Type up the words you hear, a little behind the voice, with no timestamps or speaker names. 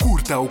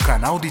Curta o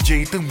Canal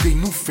DJ também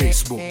no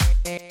Facebook.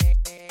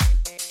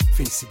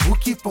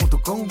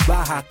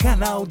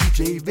 facebook.com/Canal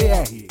DJ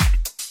BR.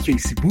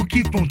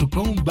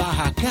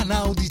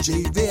 facebook.com/Canal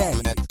DJ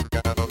BR.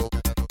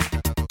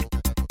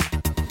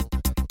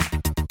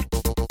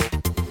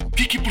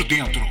 Fique por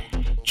dentro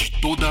de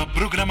toda a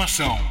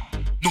programação,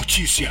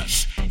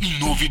 notícias e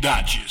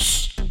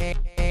novidades.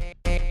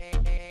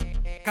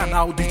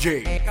 Canal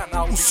DJ,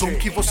 o som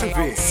que você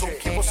vê, o som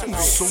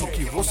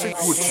que você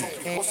curte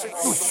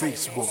no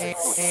Facebook.